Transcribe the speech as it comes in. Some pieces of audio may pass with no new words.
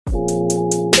Hey,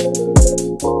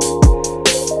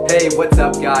 what's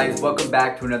up guys? Welcome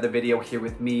back to another video here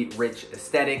with me, Rich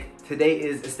Aesthetic. Today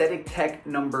is Aesthetic Tech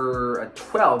number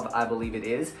 12, I believe it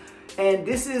is. And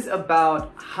this is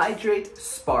about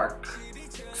Hidratespark's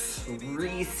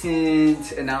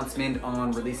recent announcement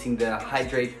on releasing the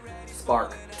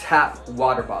Hidratespark TAP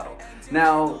water bottle.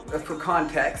 Now, for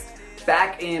context,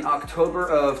 back in October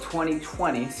of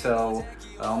 2020, so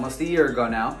almost a year ago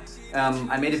now,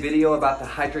 I made a video about the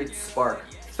Hidratespark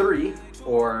 3,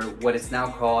 or what is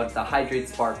now called the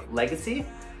Hidratespark Legacy.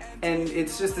 And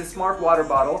it's just a smart water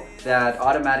bottle that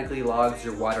automatically logs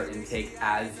your water intake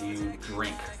as you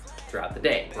drink throughout the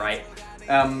day, right?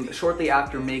 Shortly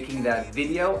after making that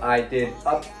video, I did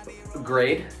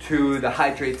upgrade to the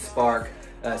Hidratespark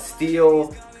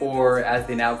Steel, or as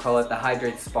they now call it, the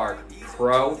Hidratespark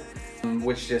Pro,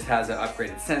 which just has an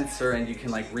upgraded sensor and you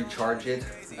can like recharge it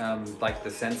like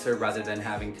the sensor rather than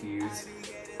having to use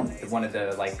one of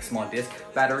the like small disc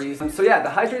batteries. So yeah, the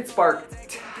Hidratespark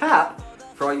TAP,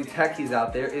 for all you techies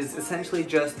out there, is essentially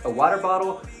just a water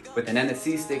bottle with an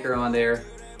NFC sticker on there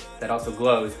that also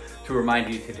glows to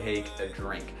remind you to take a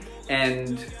drink.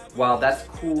 And while that's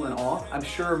cool and all, I'm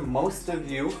sure most of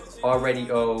you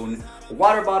already own a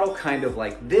water bottle kind of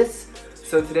like this.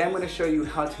 So today I'm going to show you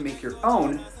how to make your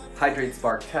own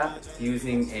Hidratespark TAP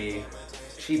using a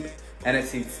cheap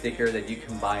NFC sticker that you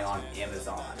can buy on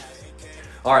Amazon.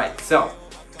 Alright, so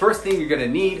first thing you're going to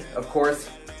need, of course,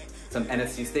 some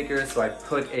NFC stickers. So I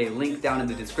put a link down in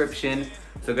the description.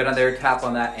 So go down there, tap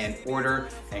on that and order,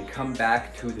 and come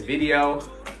back to the video.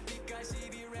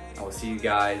 I will see you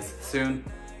guys soon.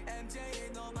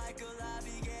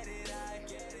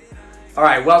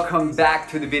 Alright, welcome back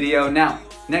to the video. Now,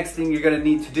 next thing you're going to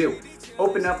need to do,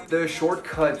 open up the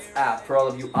Shortcuts app for all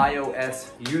of you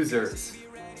iOS users.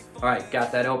 Alright,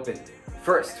 got that open.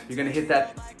 First, you're going to hit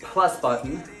that plus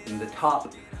button in the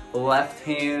top left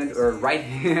hand or right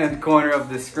hand corner of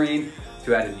the screen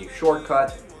to add a new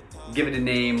shortcut. Give it a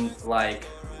name like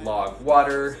log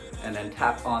water, and then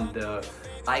tap on the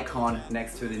icon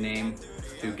next to the name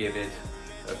to give it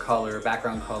a color,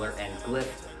 background color, and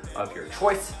glyph of your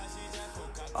choice.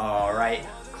 Alright,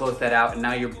 close that out, and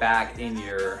now you're back in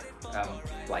your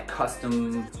like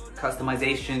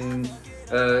customization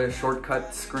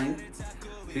shortcut screen.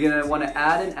 You're gonna want to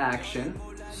add an action.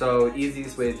 So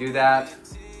easiest way to do that,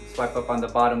 swipe up on the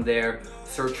bottom there,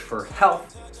 search for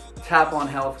health, tap on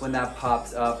health when that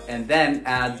pops up, and then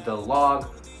add the log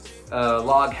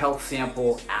health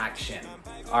sample action.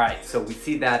 All right, so we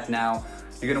see that now.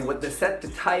 You're gonna want to set the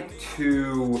type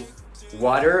to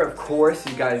water, of course,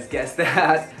 you guys guessed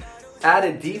that. Add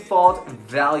a default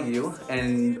value,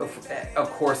 and of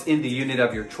course in the unit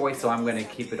of your choice, so I'm gonna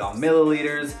keep it on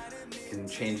milliliters. You can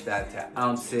change that to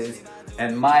ounces,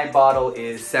 and my bottle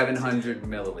is 700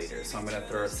 milliliters, so I'm gonna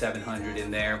throw 700 in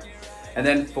there. And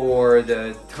then for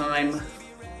the time,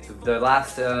 the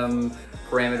last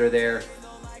parameter there,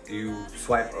 you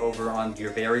swipe over on your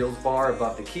variables bar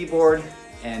above the keyboard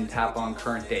and tap on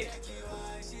current date.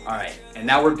 All right, and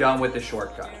now we're done with the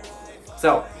shortcut.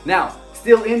 So now,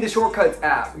 still in the Shortcuts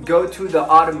app, go to the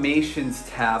Automations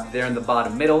tab there in the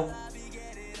bottom middle,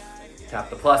 tap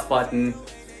the plus button,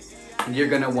 and you're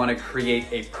gonna wanna create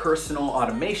a personal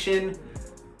automation.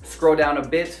 Scroll down a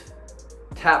bit,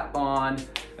 tap on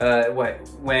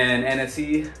when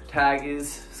NFC tag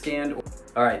is scanned.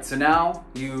 All right, so now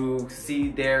you see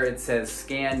there it says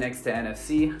scan next to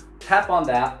NFC. Tap on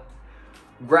that,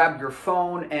 grab your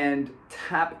phone and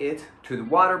tap it to the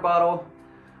water bottle.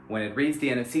 When it reads the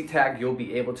NFC tag, you'll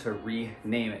be able to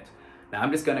rename it. Now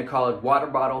I'm just gonna call it water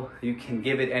bottle. You can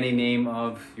give it any name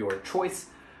of your choice.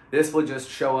 This will just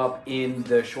show up in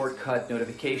the shortcut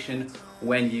notification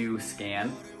when you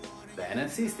scan the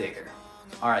NFC sticker.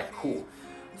 All right, cool.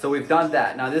 So we've done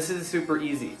that. Now this is super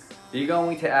easy. You're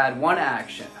going to add one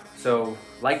action. So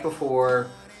like before,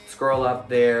 scroll up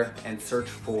there and search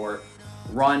for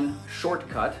run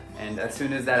shortcut. And as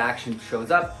soon as that action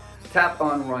shows up, tap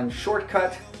on run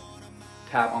shortcut,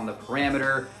 tap on the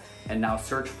parameter, and now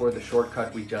search for the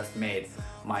shortcut we just made.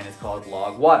 Mine is called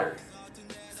log water.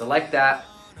 Select that,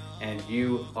 and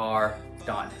you are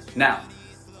done. Now,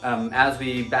 as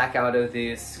we back out of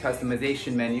this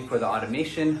customization menu for the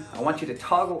automation, I want you to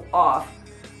toggle off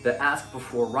the ask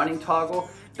before running toggle.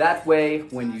 That way,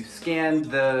 when you scan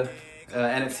the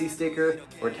NFC sticker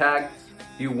or tag,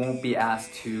 you won't be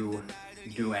asked to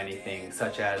do anything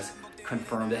such as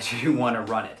confirm that you want to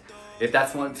run it. If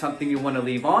that's something you want to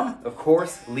leave on, of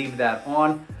course, leave that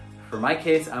on. For my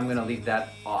case, I'm going to leave that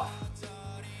off.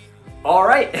 All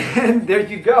right, and there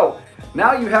you go.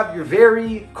 Now you have your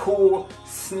very cool,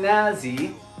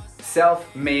 snazzy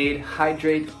self-made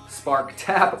Hidratespark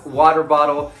TAP water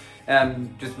bottle,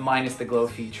 just minus the glow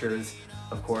features.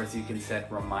 Of course, you can set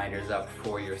reminders up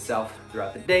for yourself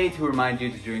throughout the day to remind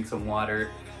you to drink some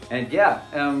water. And yeah,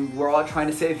 we're all trying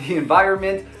to save the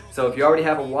environment. So if you already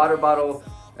have a water bottle,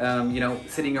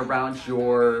 sitting around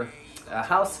your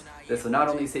house, this will not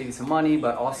only save you some money,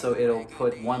 but also it'll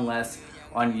put one less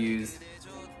unused,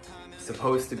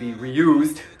 supposed to be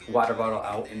reused water bottle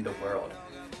out in the world.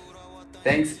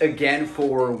 Thanks again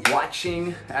for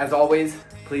watching. As always,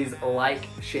 please like,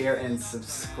 share, and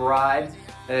subscribe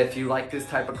if you like this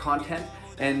type of content,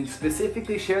 and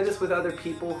specifically share this with other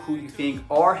people who you think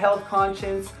are health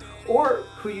conscious or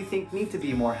who you think need to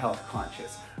be more health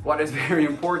conscious. Water is very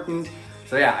important.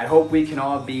 So yeah, I hope we can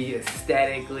all be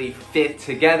aesthetically fit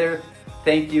together.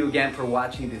 Thank you again for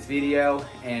watching this video,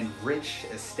 and Rich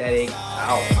Aesthetic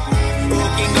out.